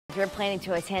If you're planning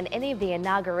to attend any of the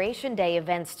Inauguration Day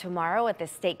events tomorrow at the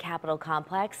State Capitol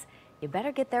Complex, you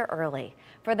better get there early.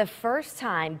 For the first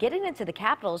time, getting into the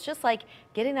Capitol is just like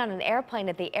getting on an airplane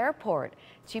at the airport.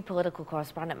 Chief Political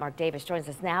Correspondent Mark Davis joins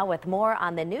us now with more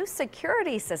on the new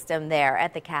security system there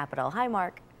at the Capitol. Hi,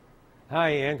 Mark. Hi,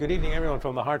 Ann. Good evening, everyone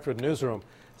from the Hartford newsroom.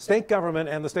 State government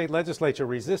and the state legislature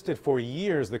resisted for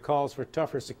years the calls for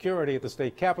tougher security at the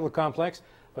State Capitol Complex,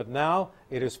 but now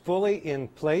it is fully in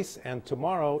place, and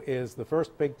tomorrow is the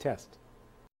first big test.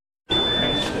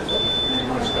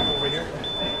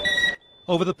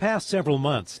 Over the past several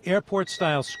months,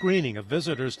 airport-style screening of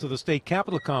visitors to the State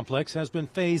Capitol Complex has been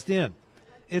phased in.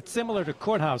 It's similar to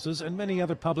courthouses and many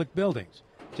other public buildings.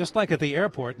 Just like at the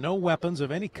airport, no weapons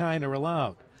of any kind are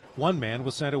allowed. One man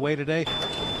was sent away today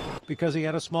because he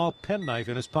had a small penknife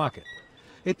in his pocket.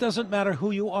 It doesn't matter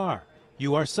who you are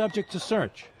subject to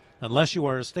search, unless you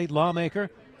are a state lawmaker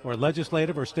or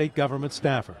legislative or state government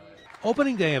staffer.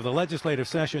 Opening day of the legislative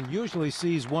session usually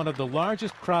sees one of the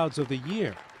largest crowds of the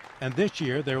year, and this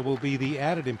year there will be the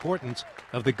added importance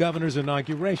of the governor's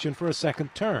inauguration for a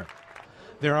second term.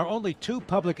 There are only two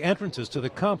public entrances to the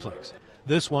complex,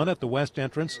 this one at the west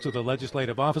entrance to the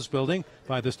Legislative Office Building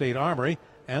by the State Armory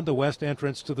and the west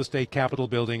entrance to the State Capitol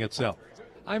Building itself.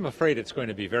 I'm afraid it's going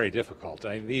to be very difficult.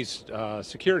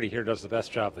 Security here does the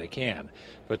best job they can,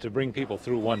 but to bring people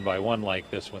through one by one like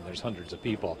this when there's hundreds of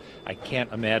people, I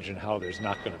can't imagine how there's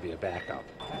not going to be a backup.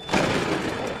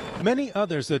 Many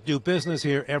others that do business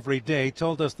here every day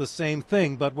told us the same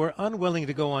thing, but were unwilling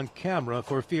to go on camera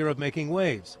for fear of making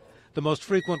waves. The most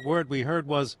frequent word we heard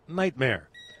was nightmare.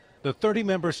 The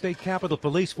 30-member State Capitol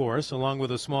Police Force, along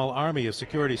with a small army of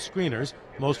security screeners,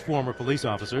 most former police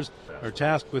officers, are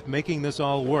tasked with making this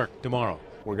all work tomorrow.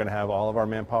 We're going to have all of our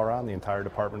manpower on. The entire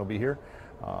department will be here,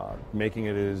 making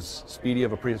it as speedy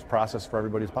of a process for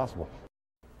everybody as possible.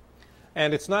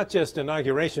 And it's not just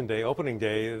Inauguration Day, opening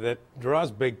day, that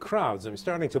draws big crowds.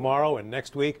 Starting tomorrow and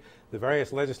next week, the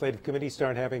various legislative committees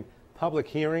start having public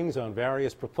hearings on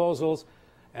various proposals.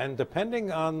 And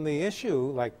depending on the issue,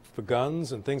 like for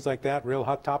guns and things like that, real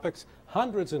hot topics,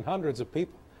 hundreds and hundreds of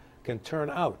people can turn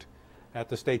out at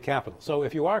the State Capitol. So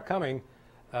if you are coming,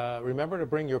 remember to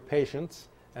bring your patients,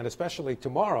 and especially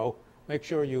tomorrow, make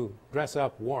sure you dress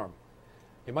up warm.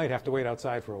 You might have to wait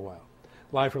outside for a while.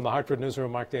 Live from the Hartford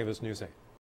newsroom, Mark Davis, News 8.